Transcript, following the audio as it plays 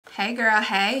Hey girl,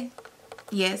 hey.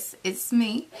 Yes, it's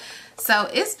me. So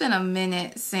it's been a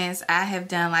minute since I have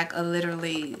done like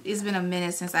it's been a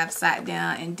minute since I've sat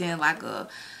down and done like a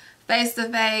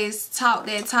face-to-face talk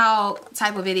that talk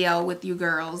type of video with you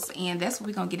girls, and that's what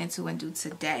we're gonna get into and do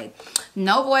today.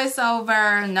 No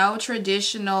voiceover, no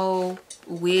traditional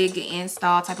wig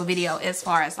install type of video as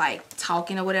far as like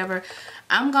talking or whatever.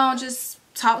 I'm gonna just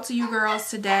talk to you girls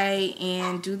today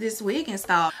and do this wig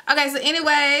install. Okay, so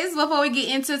anyways, before we get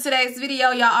into today's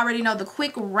video, y'all already know the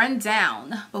quick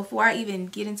rundown before I even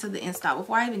get into the install,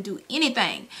 before I even do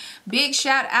anything. Big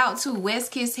shout out to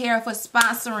WestKiss Hair for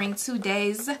sponsoring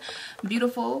today's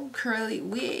beautiful curly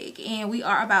wig, and we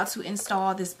are about to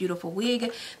install this beautiful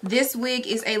wig. This wig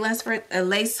is a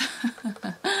lace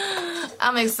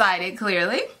I'm excited,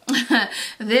 clearly.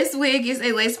 This wig is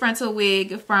a lace frontal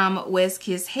wig from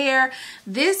WestKiss Hair.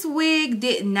 This wig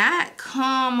did not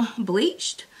come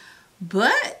bleached,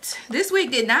 but it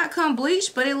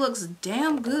looks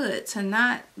damn good to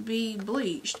not be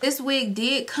bleached. This wig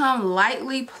did come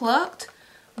lightly plucked,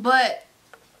 but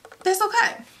that's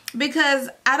okay because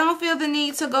I don't feel the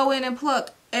need to go in and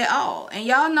pluck at all. And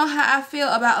y'all know how I feel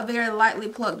about a very lightly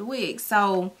plucked wig.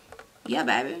 So yeah,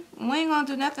 baby, we ain't gonna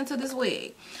do nothing to this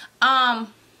wig.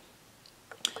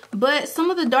 But some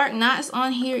of the dark knots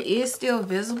on here is still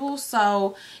visible,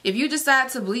 so if you decide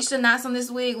to bleach the knots on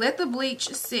this wig, let the bleach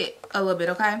sit a little bit,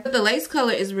 okay? But the lace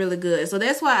color is really good, so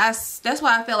that's why I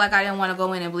felt like I didn't want to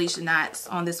go in and bleach the knots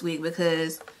on this wig,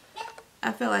 because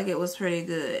I felt like it was pretty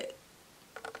good.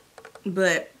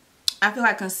 But I feel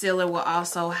like concealer will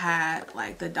also hide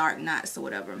like the dark knots or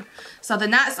whatever. So the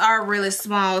knots are really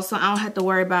small, so I don't have to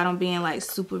worry about them being like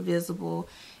super visible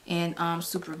and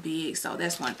super big. So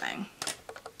that's one thing.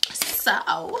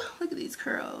 So look at these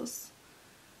curls.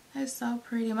 That's so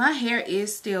pretty. My hair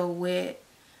is still wet.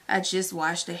 I just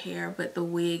washed the hair, but the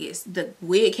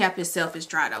wig cap itself is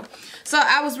dry though. So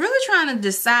I was really trying to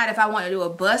decide if I want to do a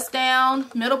bust down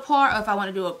middle part or if I want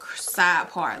to do a side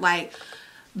part. Like,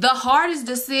 the hardest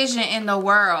decision in the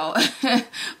world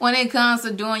when it comes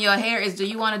to doing your hair is, do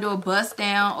you want to do a bust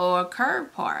down or a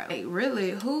curve part? Like,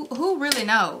 really, who really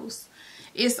knows?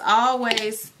 It's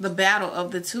always the battle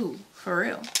of the two, for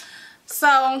real.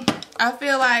 So I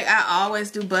feel like I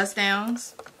always do bust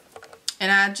downs, and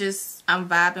I'm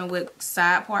vibing with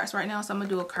side parts right now, so I'm gonna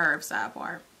do a curved side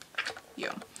part.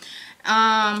 Yeah.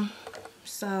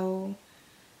 So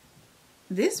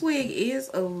this wig is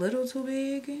a little too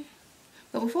big.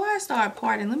 But before I start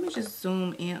parting, let me just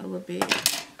zoom in a little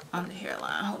bit on the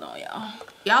hairline. Hold on, y'all.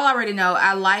 Y'all already know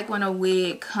I like when a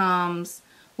wig comes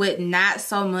with not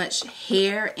so much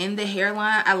hair in the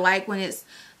hairline. I like when it's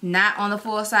not on the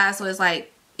full side, so it's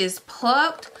like it's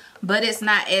plucked, but it's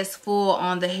not as full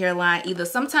on the hairline either.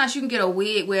 Sometimes you can get a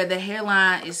wig where the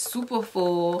hairline is super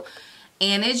full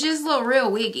and it just look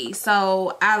real wiggy.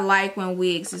 So I like when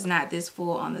wigs is not this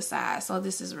full on the side. So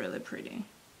this is really pretty.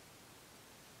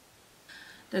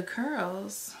 The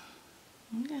curls,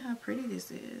 look at how pretty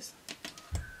this is.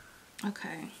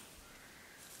 Okay.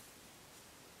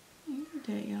 Look at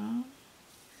that, y'all.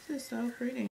 This is so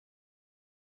pretty.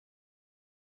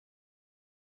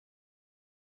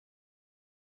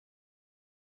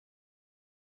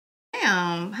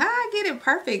 Damn, how I get it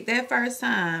perfect that first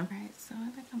time? Alright, so I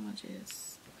think I'm gonna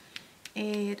just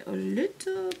add a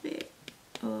little bit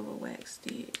of a wax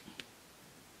stick.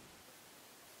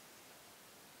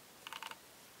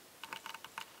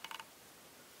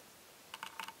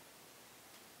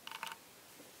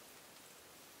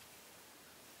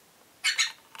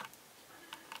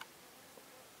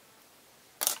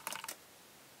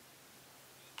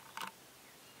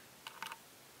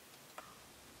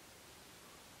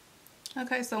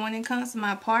 Okay, so when it comes to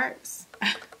my parts,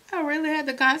 I really had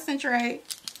to concentrate.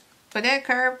 But that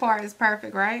curved part is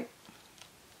perfect, right?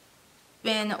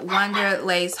 Wonder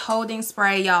Lace Holding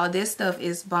Spray, y'all. This stuff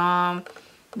is bomb.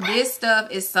 This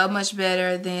stuff is so much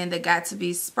better than the Got To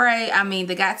Be spray. I mean,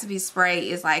 the Got To Be spray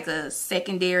is like a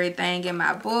secondary thing in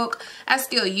my book. I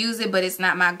still use it, but it's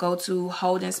not my go-to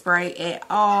holding spray at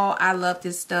all. I love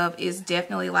this stuff. It's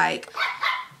definitely like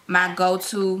my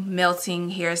go-to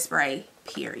melting hairspray,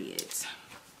 period.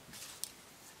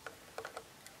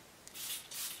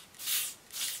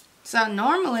 So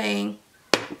normally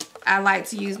I like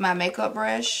to use my makeup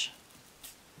brush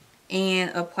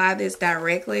and apply this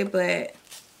directly, but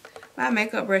my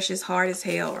makeup brush is hard as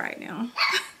hell right now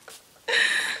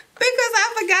because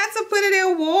I forgot to put it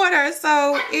in water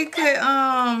so it could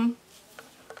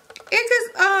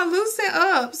loosen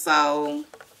up. So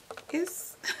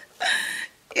it's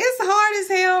hard as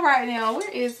hell right now. Where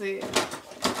is it?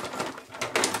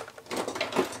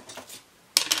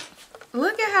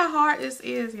 Look at how hard this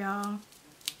is, y'all.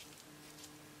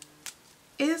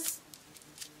 It's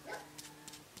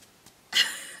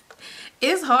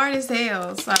it's hard as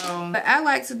hell. So what I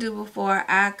like to do before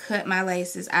I cut my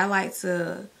laces, I like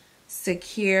to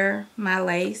secure my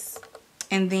lace.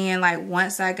 And then like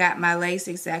once I got my lace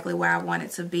exactly where I want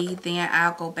it to be, then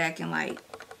I'll go back and like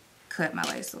cut my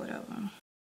lace or whatever.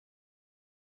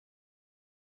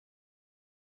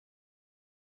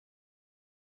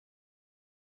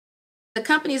 The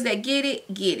companies that get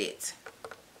it, get it.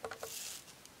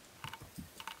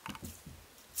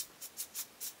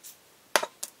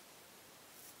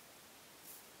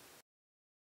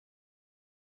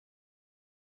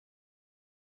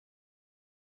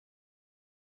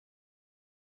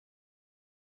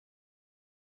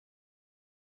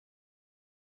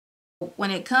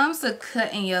 When it comes to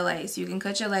cutting your lace, you can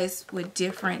cut your lace with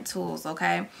different tools,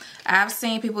 okay? I've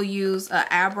seen people use an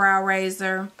eyebrow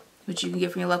razor, which you can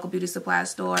get from your local beauty supply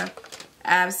store.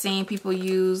 I've seen people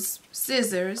use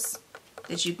scissors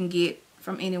that you can get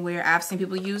from anywhere. I've seen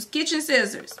people use kitchen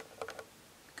scissors.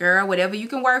 Girl, whatever you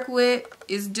can work with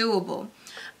is doable.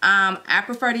 I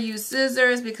prefer to use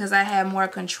scissors because I have more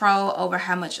control over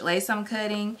how much lace I'm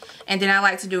cutting. And then I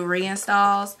like to do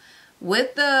reinstalls.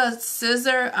 With the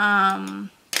scissor,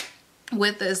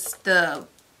 with the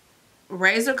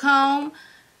razor comb,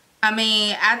 I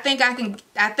mean, I think I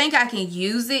can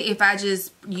use it if I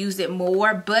just use it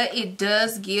more, but it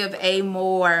does give a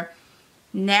more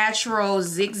natural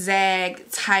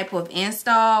zigzag type of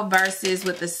install versus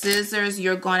with the scissors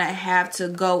you're gonna have to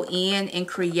go in and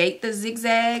create the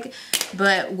zigzag.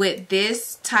 But with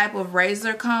this type of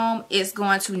razor comb, it's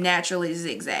going to naturally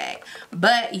zigzag,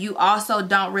 but you also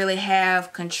don't really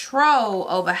have control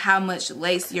over how much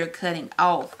lace you're cutting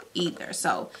off either.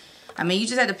 So I mean, you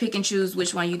just have to pick and choose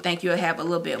which one you think you'll have a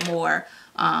little bit more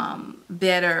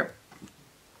better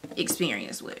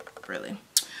experience with, really.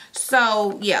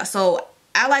 So yeah, so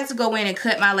I like to go in and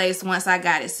cut my lace once I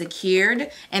got it secured,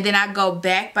 and then I go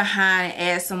back behind and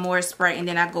add some more spray, and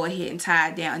then I go ahead and tie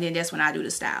it down, and then that's when I do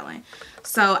the styling.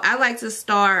 So I like to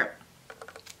start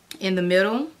in the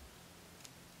middle,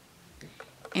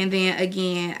 and then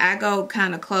again I go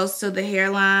kind of close to the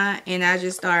hairline, and I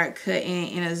just start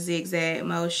cutting in a zigzag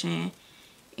motion.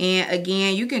 And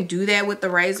again, you can do that with the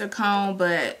razor comb,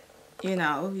 but you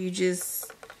know, you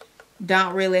just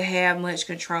don't really have much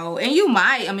control. And you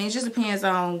might, I mean, it just depends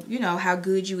on, you know, how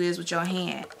good you is with your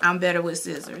hand. I'm better with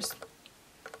scissors.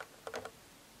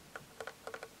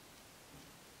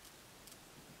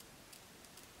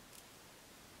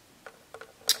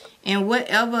 And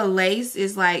whatever lace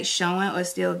is like showing or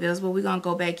still visible, we're gonna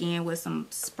go back in with some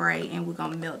spray and we're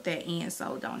gonna melt that in,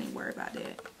 so don't even worry about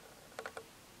that.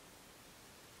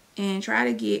 And try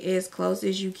to get as close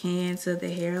as you can to the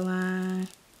hairline.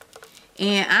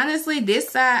 And honestly, this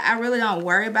side I really don't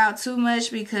worry about too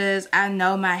much because I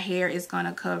know my hair is going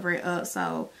to cover it up.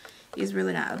 So it's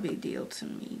really not a big deal to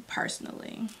me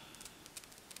personally.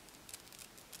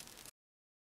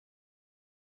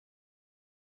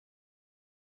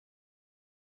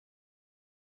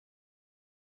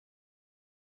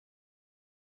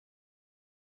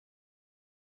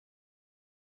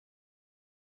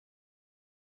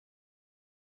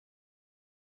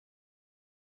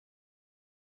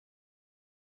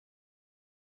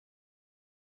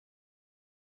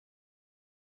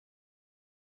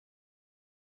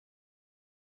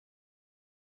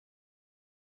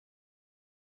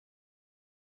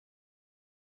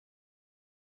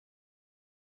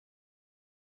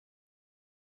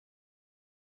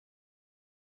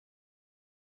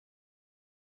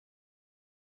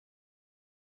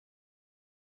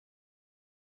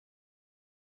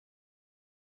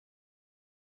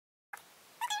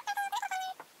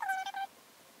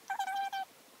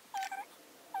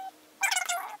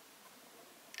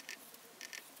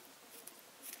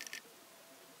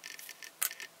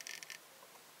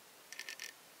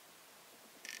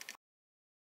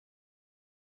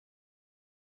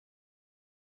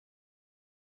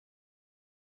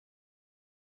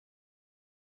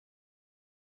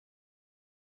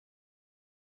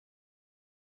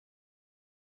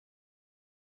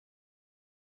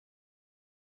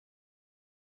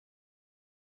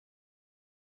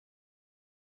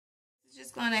 It's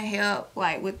just going to help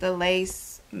like with the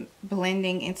lace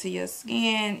blending into your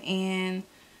skin and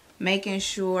making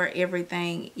sure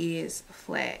everything is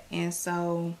flat. And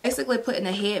so basically putting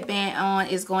a headband on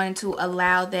is going to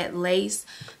allow that lace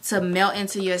to melt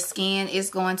into your skin.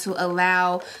 It's going to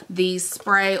allow the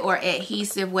spray or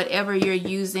adhesive, whatever you're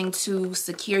using to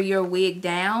secure your wig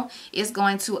down, it's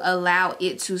going to allow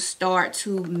it to start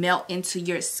to melt into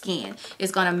your skin.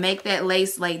 It's going to make that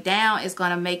lace lay down. It's going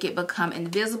to make it become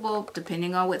invisible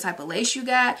depending on what type of lace you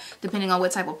got, depending on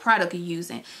what type of product you're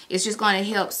using. It's just going to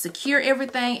help secure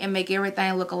everything and make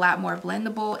everything look a lot more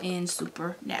blendable and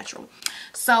super natural.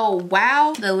 So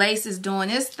while the lace is doing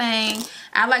this thing,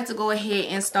 I like to go ahead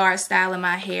and start styling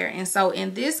my hair. And so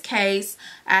in this case,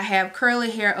 I have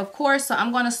curly hair, of course, so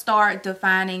I'm going to start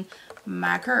defining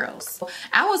my curls.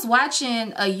 I was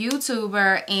watching a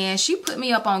YouTuber and she put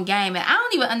me up on game, and I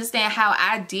don't even understand how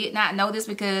I did not know this,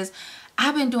 because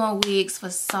I've been doing wigs for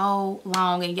so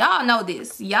long, and y'all know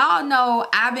this. Y'all know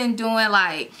I've been doing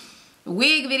like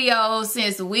wig videos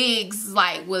since wigs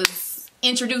like was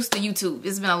introduced to YouTube.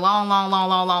 It's been a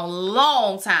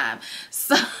long time.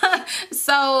 So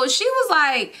she was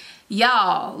like,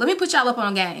 y'all, let me put y'all up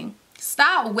on a game.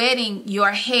 Stop wetting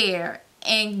your hair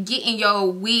and getting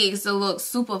your wigs to look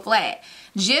super flat.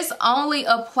 Just only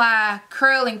apply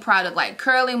curling product like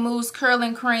curling mousse,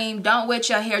 curling cream. Don't wet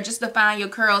your hair, just define your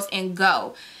curls and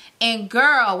go. And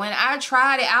girl, when I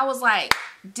tried it, I was like,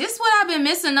 this is what I've been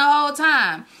missing the whole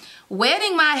time.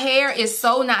 Wetting my hair is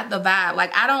so not the vibe.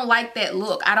 Like, I don't like that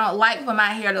look. I don't like for my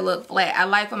hair to look flat. I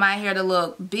like for my hair to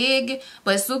look big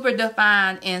but super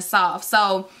defined and soft.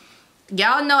 So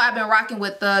y'all know I've been rocking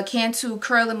with the Cantu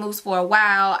curling mousse for a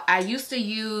while. I used to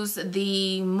use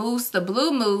the mousse, the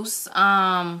blue mousse.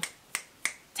 Damn,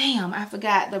 I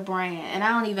forgot the brand, and I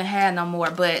don't even have no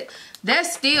more, but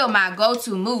that's still my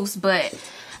go-to mousse. But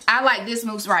I like this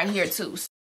mousse right here too.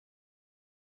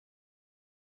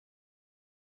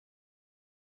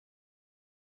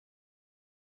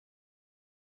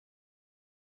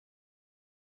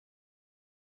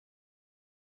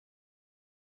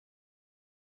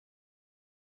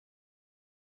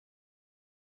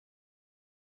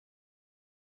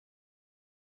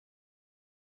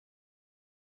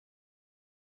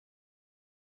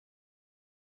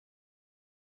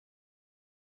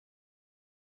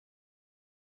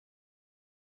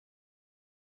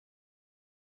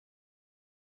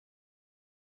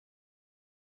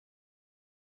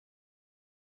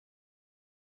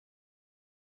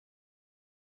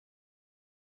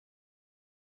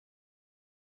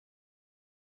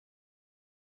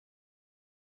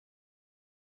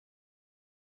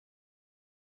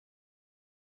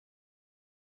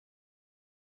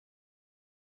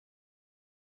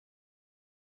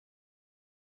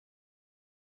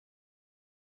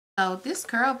 So this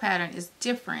curl pattern is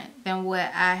different than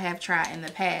what I have tried in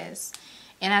the past.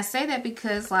 And I say that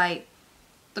because like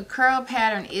the curl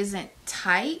pattern isn't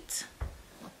tight,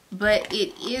 but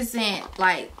it isn't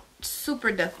like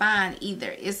super defined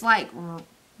either. It's like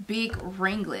big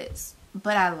ringlets,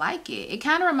 but I like it. It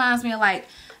kind of reminds me of like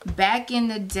back in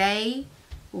the day,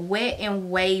 wet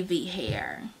and wavy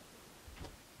hair.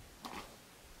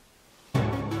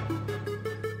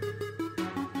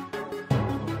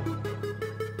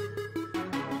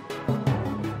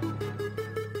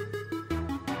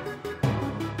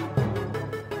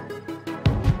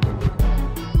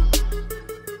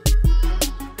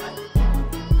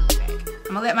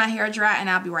 I'm gonna let my hair dry and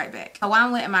I'll be right back. So while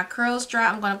I'm letting my curls dry,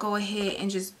 I'm gonna go ahead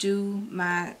and just do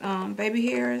my baby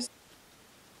hairs.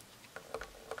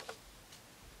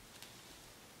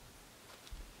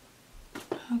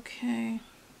 Okay.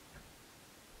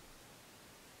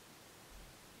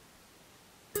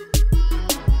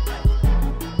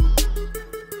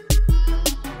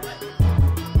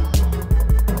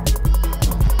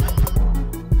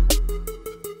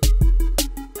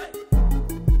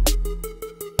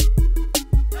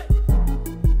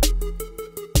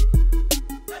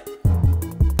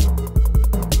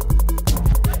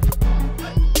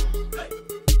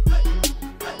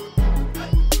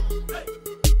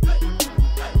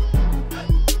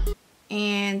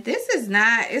 And this is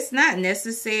it's not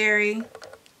necessary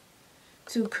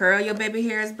to curl your baby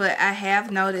hairs, but I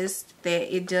have noticed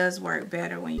that it does work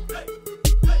better when you...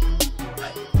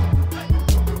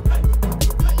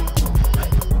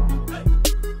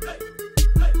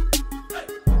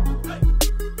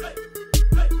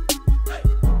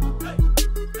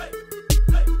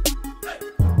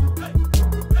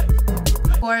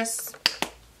 Of course,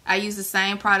 I use the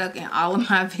same product in all of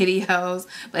my videos,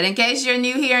 but in case you're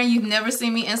new here and you've never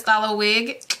seen me install a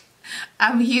wig,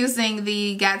 I'm using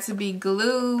the Got To Be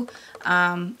Glue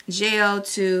gel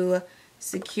to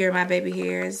secure my baby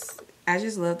hairs. I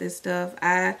just love this stuff.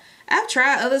 I've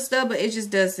tried other stuff, but it just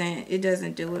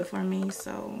doesn't do it for me.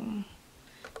 So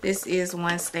this is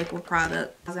one staple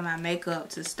product in my makeup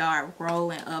to start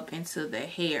rolling up into the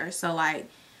hair. So like,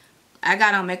 I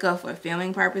got on makeup for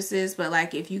filming purposes, but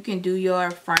like if you can do your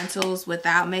frontals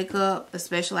without makeup,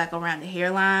 especially like around the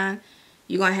hairline,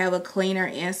 you're gonna have a cleaner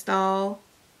install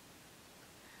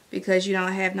because you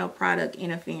don't have no product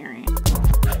interfering.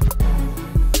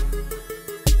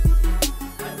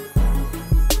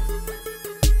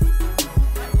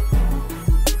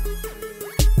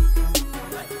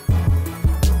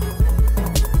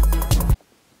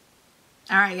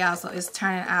 Alright y'all, so it's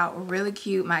turning out really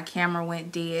cute. My camera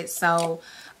went dead, so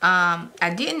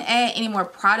I didn't add any more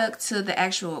product to the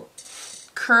actual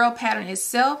curl pattern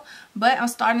itself, but I'm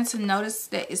starting to notice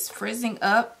that it's frizzing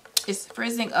up. It's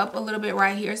frizzing up a little bit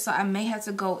right here, so I may have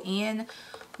to go in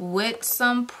with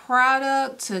some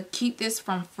product to keep this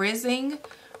from frizzing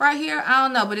right here. I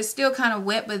don't know, but it's still kind of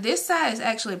wet, but this side is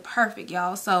actually perfect,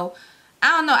 y'all. So I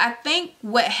don't know. I think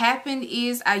what happened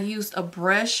is I used a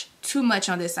brush too much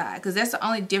on this side, because that's the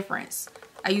only difference.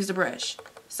 I used a brush.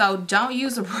 So don't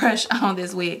use a brush on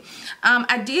this wig.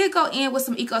 I did go in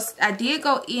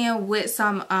with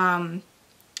some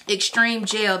extreme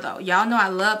gel though. Y'all know I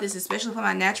love this, especially for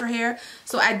my natural hair.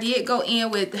 So I did go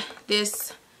in with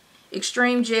this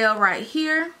extreme gel right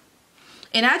here.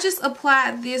 And I just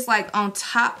applied this like on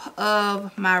top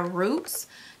of my roots,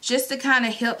 just to kind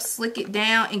of help slick it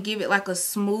down and give it like a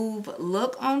smooth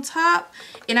look on top.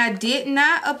 And I did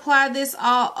not apply this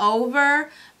all over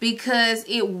because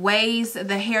it weighs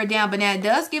the hair down. But now it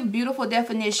does give beautiful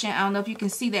definition. I don't know if you can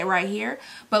see that right here.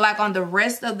 But like on the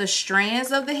rest of the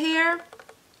strands of the hair,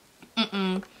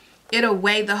 it'll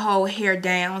weigh the whole hair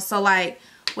down. So like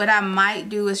what I might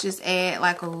do is just add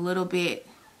like a little bit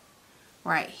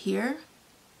right here.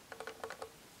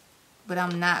 But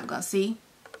I'm not gonna see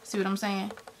what I'm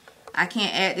saying? I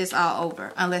can't add this all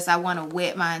over unless I want to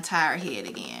wet my entire head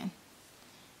again.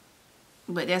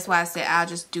 But that's why I said I'll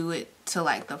just do it to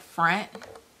like the front,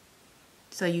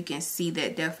 so you can see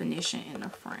that definition in the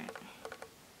front.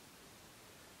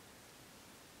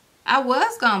 I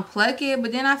was gonna pluck it,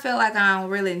 but then I felt like I don't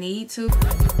really need to.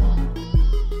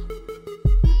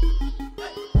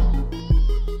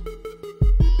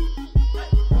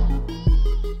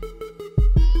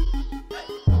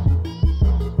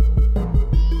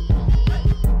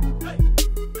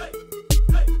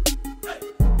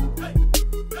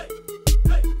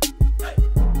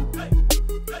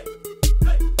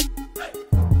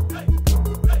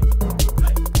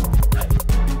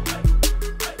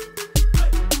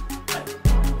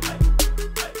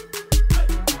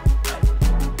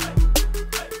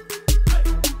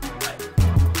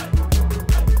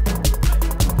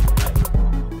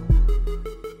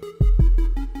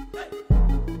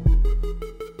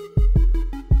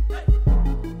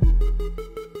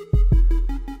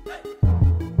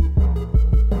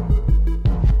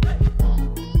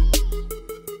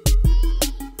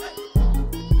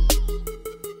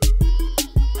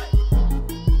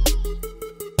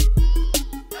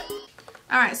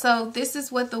 Alright, so this is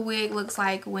what the wig looks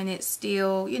like when it's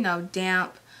still, you know,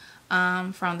 damp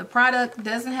from the product. It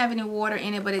doesn't have any water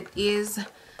in it, but it is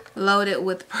loaded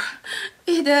with,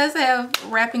 it does have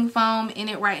wrapping foam in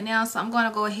it right now. So I'm going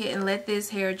to go ahead and let this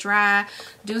hair dry,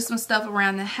 do some stuff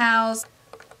around the house.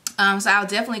 So I'll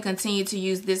definitely continue to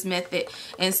use this method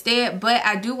instead, but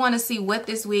I do want to see what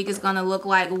this wig is going to look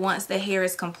like once the hair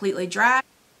is completely dry.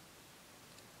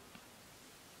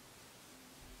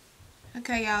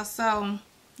 Okay y'all, so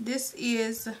this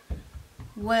is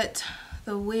what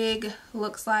the wig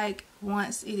looks like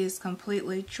once it is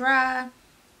completely dry.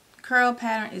 Curl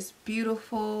pattern is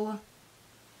beautiful,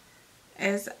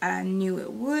 as I knew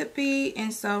it would be.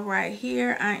 And so right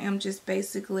here I am just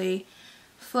basically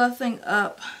fluffing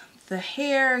up the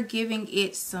hair, giving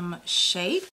it some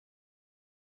shape.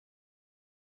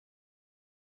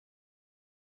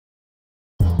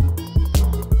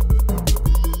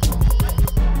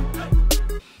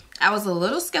 I was a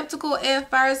little skeptical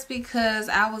at first because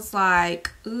I was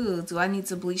like, ooh, do I need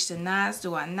to bleach the knots?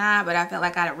 Do I not? But I felt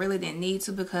like I really didn't need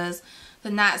to because the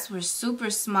knots were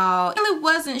super small. I really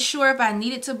wasn't sure if I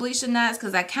needed to bleach the knots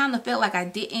because I kind of felt like I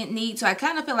didn't need to. I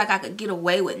kind of felt like I could get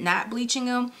away with not bleaching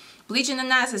them. Bleaching the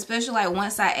knots, especially like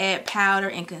once I add powder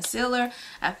and concealer,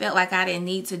 I felt like I didn't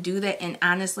need to do that, and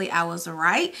honestly I was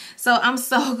right. So I'm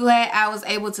so glad I was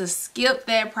able to skip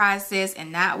that process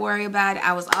and not worry about it.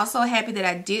 I was also happy that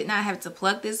I did not have to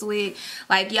pluck this wig.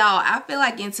 Like y'all, I feel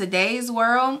like in today's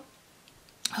world,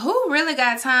 who really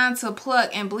got time to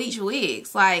pluck and bleach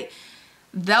wigs? Like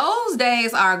those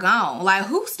days are gone. Like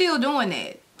who's still doing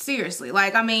that? Seriously.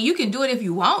 Like, I mean, you can do it if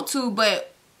you want to,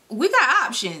 but we got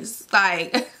options.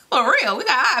 Like, for real, we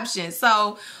got options.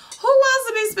 So who wants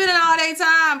to be spending all their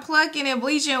time plucking and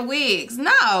bleaching wigs?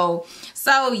 No.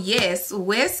 So yes,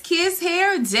 WestKiss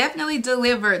hair definitely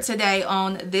delivered today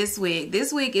on this wig.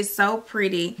 This wig is so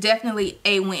pretty. Definitely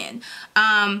a win.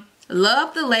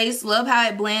 Love the lace. Love how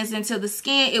it blends into the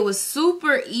skin. It was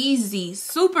super easy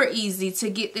to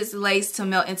get this lace to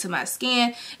melt into my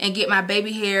skin and get my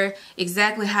baby hair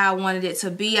exactly how I wanted it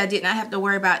to be. I did not have to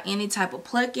worry about any type of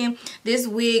plucking. This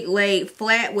wig laid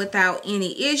flat without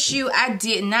any issue. I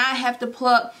did not have to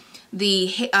pluck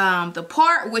the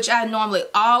part, which I normally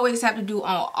always have to do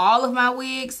on all of my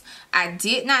wigs. I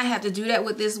did not have to do that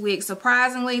with this wig.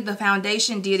 Surprisingly, the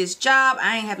foundation did its job.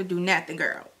 I ain't have to do nothing,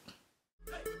 girl.